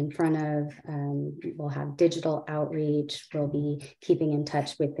want to get in front of. We'll have digital outreach. We'll be keeping in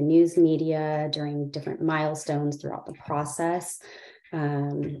touch with the news media during different milestones throughout the process.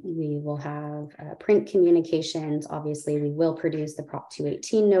 We will have print communications. Obviously, we will produce the Prop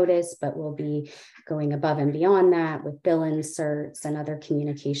 218 notice, but we'll be going above and beyond that with bill inserts and other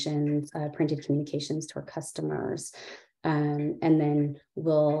communications, printed communications to our customers. And then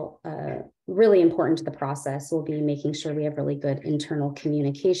we'll, really important to the process, we'll be making sure we have really good internal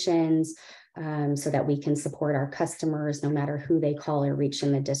communications so that we can support our customers no matter who they call or reach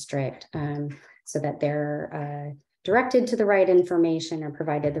in the district, so that they're directed to the right information or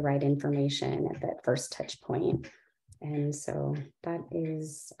provided the right information at that first touch point. And so that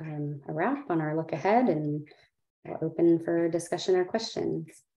is a wrap on our look ahead, and we're open for discussion or questions.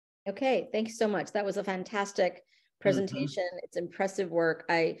 Okay, thank you so much. That was a fantastic presentation. It's impressive work.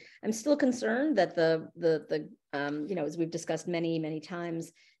 I'm still concerned that the you know, as we've discussed many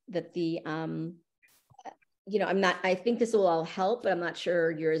times, that the you know, I think this will all help, but I'm not sure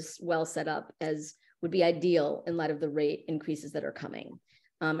you're as well set up as would be ideal in light of the rate increases that are coming.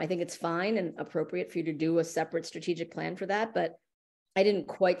 I think it's fine and appropriate for you to do a separate strategic plan for that, but I didn't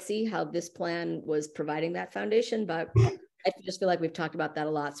quite see how this plan was providing that foundation, but I just feel like we've talked about that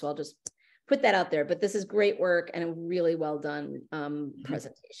a lot. So I'll just put that out there, but this is great work and a really well done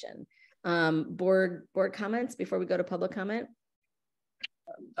presentation. Board comments before we go to public comment?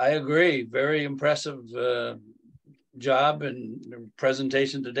 I agree. Very impressive job and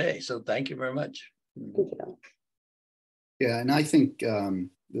presentation today. So thank you very much. Thank you. Yeah, and I think the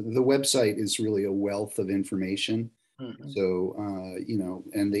website is really a wealth of information. So, you know,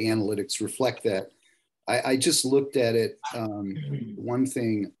 and the analytics reflect that. I just looked at it. One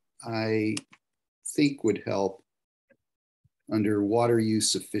thing I think would help under water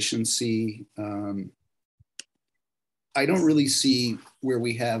use efficiency, I don't really see where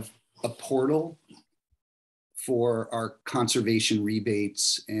we have a portal for our conservation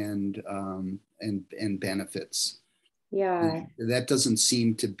rebates and benefits. Yeah. That doesn't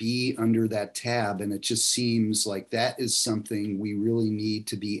seem to be under that tab. And it just seems like that is something we really need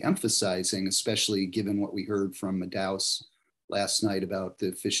to be emphasizing, especially given what we heard from Madaus last night about the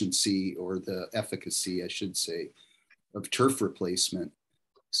efficiency, or the efficacy, I should say, of turf replacement.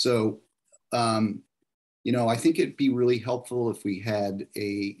 So, you know, I think it'd be really helpful if we had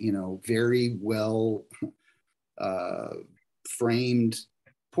a, you know, very well framed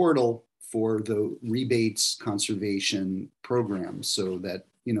portal for the rebates conservation program, so that,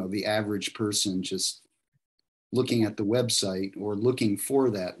 you know, the average person just looking at the website or looking for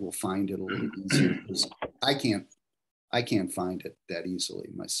that will find it a little easier, because I can't find it that easily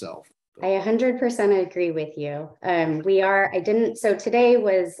myself. I 100% agree with you. So today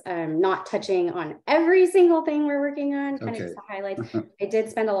was not touching on every single thing we're working on, kind of just the highlights. I did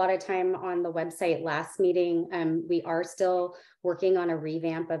spend a lot of time on the website last meeting. We are still working on a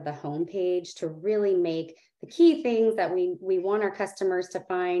revamp of the homepage to really make the key things that we want our customers to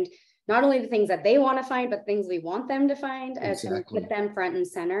find, not only the things that they want to find, but things we want them to find, to put them front and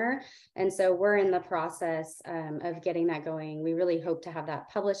center. And so we're in the process of getting that going. We really hope to have that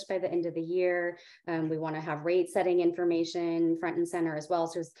published by the end of the year. We want to have rate setting information front and center as well.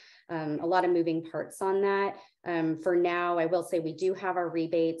 So there's a lot of moving parts on that. For now, I will say we do have our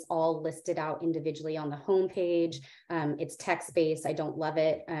rebates all listed out individually on the homepage. It's text-based. I don't love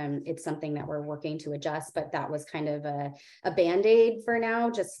it. It's something that we're working to adjust, but that was kind of a Band-Aid for now,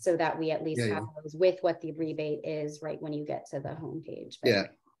 just so that we at least have those with what the rebate is right when you get to the homepage. But yeah,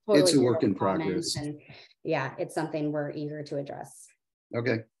 totally it's a work in progress. And yeah, it's something we're eager to address.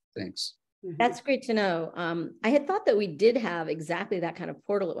 Okay, thanks. That's great to know. I had thought that we did have exactly that kind of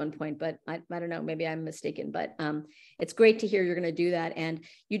portal at one point, but I don't know, maybe I'm mistaken, but it's great to hear you're going to do that. And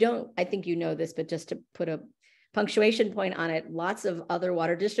you don't, I think you know this, but just to put a punctuation point on it, lots of other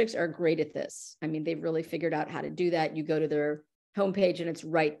water districts are great at this. I mean, they've really figured out how to do that. You go to their homepage and it's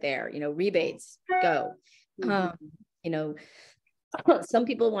right there, you know, rebates, go. You know, some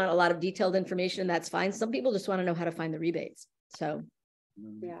people want a lot of detailed information, that's fine. Some people just want to know how to find the rebates. So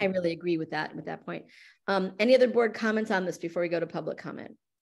yeah. I really agree with that point. Any other board comments on this before we go to public comment?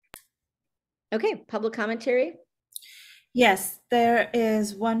 Okay, public commentary. Yes, there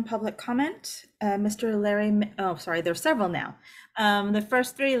is one public comment. Mr. Larry, oh, sorry, there's several now. The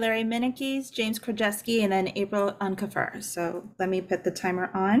first three, Larry Minikes, James Krajewski, and then April Unkefer. So let me put the timer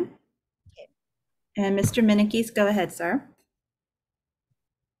on. Okay. And Mr. Minikes, go ahead, sir.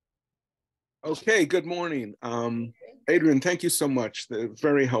 Okay, good morning. Adrian, thank you so much. They're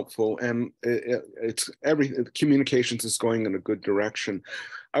very helpful, and communications is going in a good direction.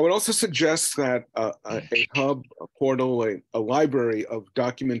 I would also suggest that a hub, a portal, a library of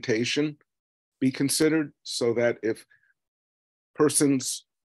documentation be considered, so that if persons,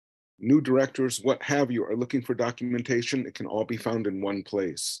 new directors, what have you, are looking for documentation, it can all be found in one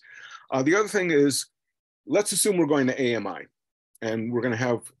place. The other thing is, let's assume we're going to AMI, and we're going to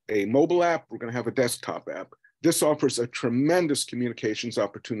have a mobile app, we're going to have a desktop app. This offers a tremendous communications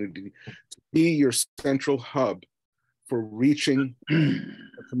opportunity to be your central hub for reaching the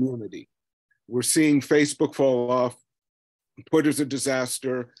community. We're seeing Facebook fall off, Twitter's a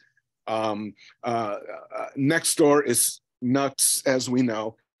disaster, Next door is nuts, as we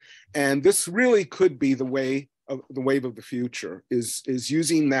know. And this really could be the wave of the future, is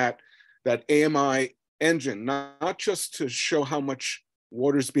using that AMI engine, not just to show how much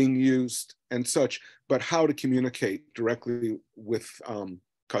water is being used and such, but how to communicate directly with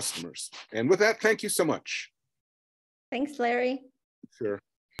customers. And with that, thank you so much. Thanks, Larry. Sure.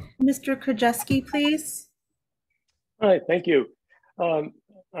 Mr. Krajewski, please. Hi, thank you.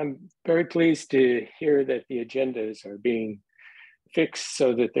 I'm very pleased to hear that the agendas are being fixed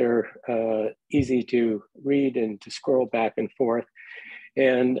so that they're easy to read and to scroll back and forth.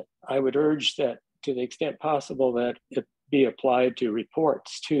 And I would urge that to the extent possible that it be applied to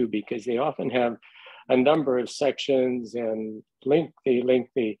reports too, because they often have a number of sections and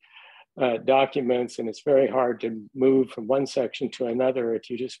lengthy documents, and it's very hard to move from one section to another if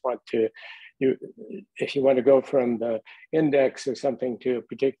you just want to, if you want to go from the index or something to a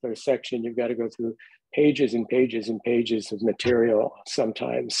particular section, you've got to go through pages and pages and pages of material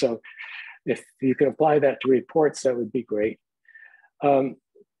sometimes. So if you can apply that to reports, that would be great. On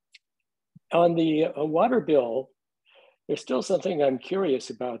the water bill, there's still something I'm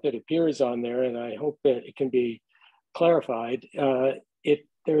curious about that appears on there, and I hope that it can be clarified.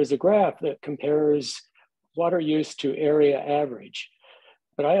 There is a graph that compares water use to area average,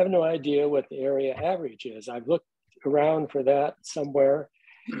 but I have no idea what the area average is. I've looked around for that somewhere,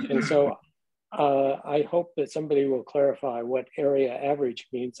 and so I hope that somebody will clarify what area average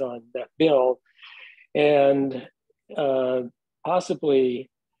means on that bill, and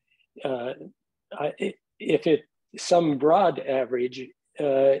possibly if it's some broad average,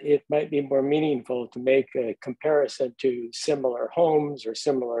 it might be more meaningful to make a comparison to similar homes or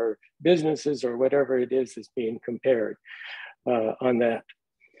similar businesses or whatever it is that's being compared on that.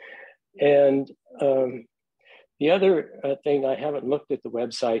 And the other thing, I haven't looked at the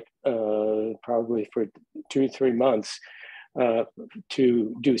website probably for 2 or 3 months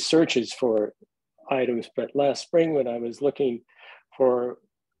to do searches for items, but last spring when I was looking for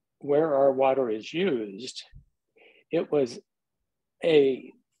where our water is used, it was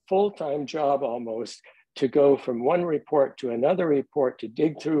a full-time job almost to go from one report to another report to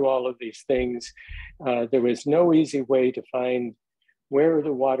dig through all of these things. There was no easy way to find where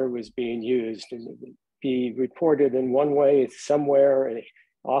the water was being used, and it would be reported in one way somewhere, and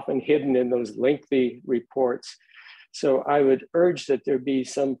often hidden in those lengthy reports. So I would urge that there be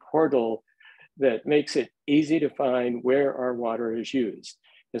some portal that makes it easy to find where our water is used.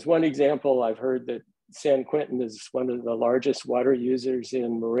 As one example, I've heard that San Quentin is one of the largest water users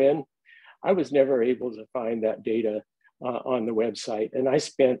in Marin. I was never able to find that data on the website, and I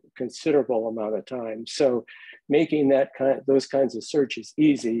spent a considerable amount of time. So making those kinds of searches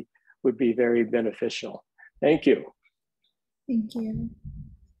easy would be very beneficial. Thank you. Thank you.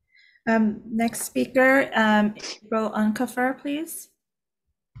 Next speaker, April Uncofer, please.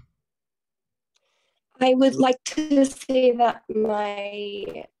 I would like to say that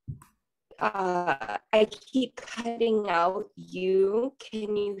I keep cutting out you.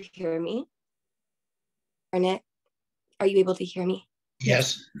 Can you hear me? Arnett, are you able to hear me?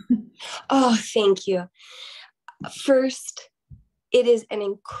 Yes. Oh, thank you. First, it is an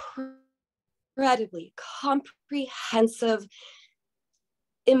incredibly comprehensive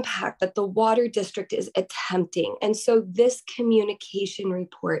impact that the water district is attempting. And so this communication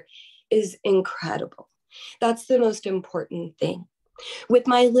report is incredible. That's the most important thing. With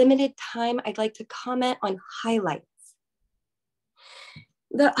my limited time, I'd like to comment on highlights.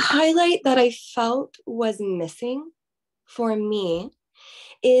 The highlight that I felt was missing for me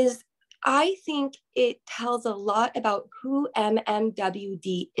is I think it tells a lot about who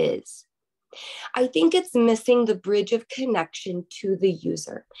MMWD is. I think it's missing the bridge of connection to the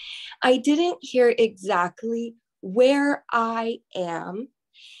user. I didn't hear exactly where I am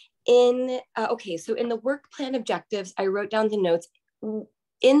in, okay, so in the work plan objectives, I wrote down the notes.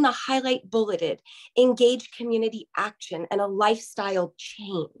 In the highlight bulleted, engage community action and a lifestyle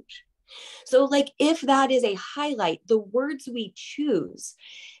change. So like if that is a highlight, the words we choose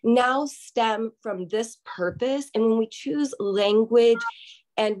now stem from this purpose. And when we choose language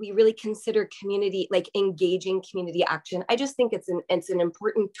and we really consider community, like engaging community action, I just think it's an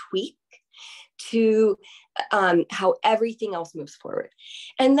important tweak to how everything else moves forward.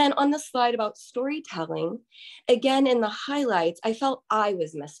 And then on the slide about storytelling, again, in the highlights, I felt I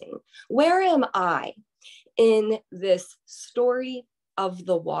was missing. Where am I in this story of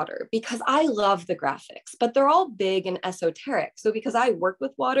the water? Because I love the graphics, but they're all big and esoteric. So because I work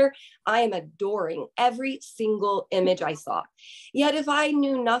with water, I am adoring every single image I saw. Yet if I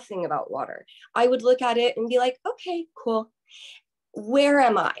knew nothing about water, I would look at it and be like, okay, cool. where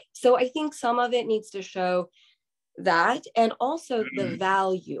am I? So I think some of it needs to show that, and also the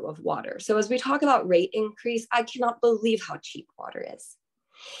value of water. So as we talk about rate increase, I cannot believe how cheap water is.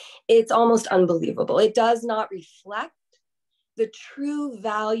 It's almost unbelievable. It does not reflect the true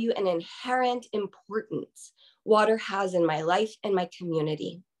value and inherent importance water has in my life and my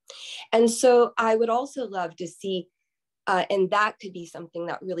community. And so I would also love to see, and that could be something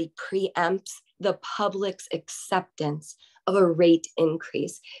that really preempts the public's acceptance of a rate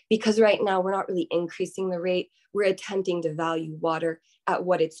increase, because right now we're not really increasing the rate, we're attempting to value water at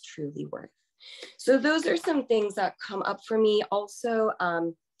what it's truly worth. So those are some things that come up for me. Also,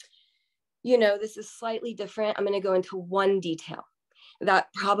 you know, this is slightly different. I'm going to go into one detail that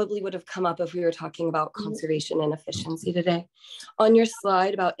probably would have come up if we were talking about conservation and efficiency today. On your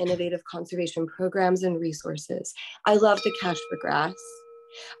slide about innovative conservation programs and resources, I love the Cash for Grass.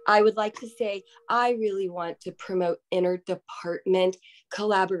 I would like to say, I really want to promote interdepartment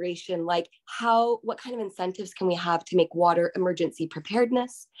collaboration, like what kind of incentives can we have to make water emergency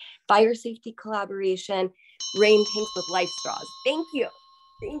preparedness, fire safety collaboration, rain tanks with life straws. Thank you.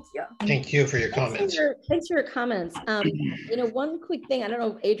 Thank you. Thank you for your comments. Thanks for your comments. You know, one quick thing, I don't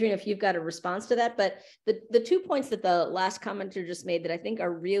know, Adrian, if you've got a response to that, but the 2 points that the last commenter just made that I think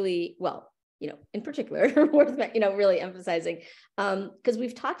are really, well, you know, in particular, worth, you know, really emphasizing, because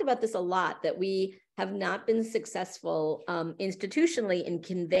we've talked about this a lot, that we have not been successful institutionally in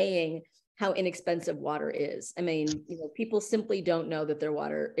conveying how inexpensive water is. I mean, you know, people simply don't know that their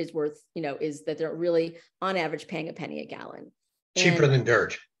water is worth, you know, is that they're really on average paying a penny a gallon. Cheaper than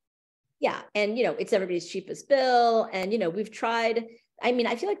dirt. Yeah. And, you know, it's everybody's cheapest bill. And, you know, we've tried, I mean,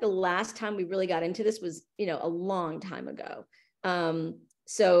 I feel like the last time we really got into this was, you know, a long time ago.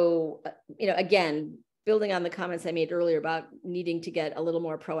 So, you know, again, building on the comments I made earlier about needing to get a little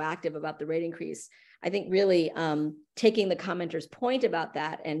more proactive about the rate increase, I think really taking the commenter's point about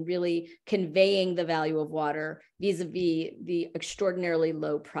that and really conveying the value of water vis-a-vis the extraordinarily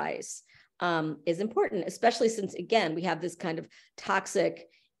low price is important, especially since, again, we have this kind of toxic,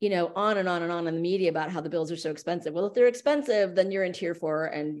 you know, on and on and on in the media about how the bills are so expensive. Well, if they're expensive, then you're in tier 4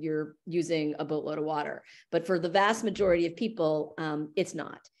 and you're using a boatload of water. But for the vast majority of people, it's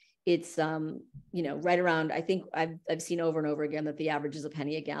not. It's, you know, right around, I think I've seen over and over again that the average is a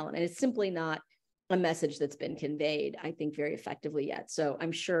penny a gallon. And it's simply not a message that's been conveyed, I think, very effectively yet. So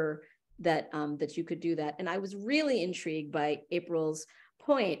I'm sure that, that you could do that. And I was really intrigued by April's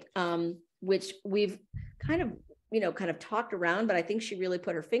point, which we've kind of talked around, but I think she really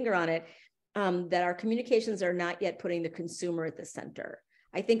put her finger on it, that our communications are not yet putting the consumer at the center.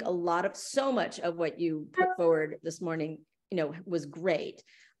 I think so much of what you put forward this morning, you know, was great,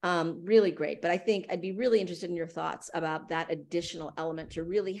 really great. But I think I'd be really interested in your thoughts about that additional element to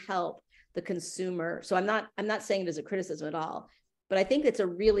really help the consumer. So I'm not saying it as a criticism at all, but I think it's a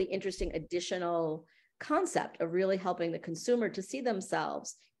really interesting additional concept of really helping the consumer to see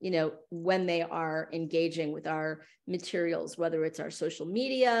themselves, you know, when they are engaging with our materials, whether it's our social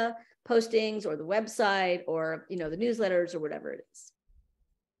media postings or the website or, you know, the newsletters or whatever it is.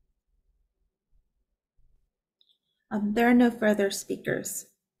 There are no further speakers.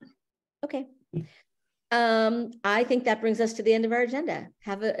 Okay. I think that brings us to the end of our agenda.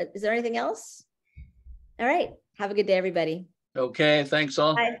 Is there anything else? All right. Have a good day, everybody. Okay, thanks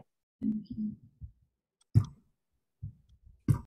all. Bye.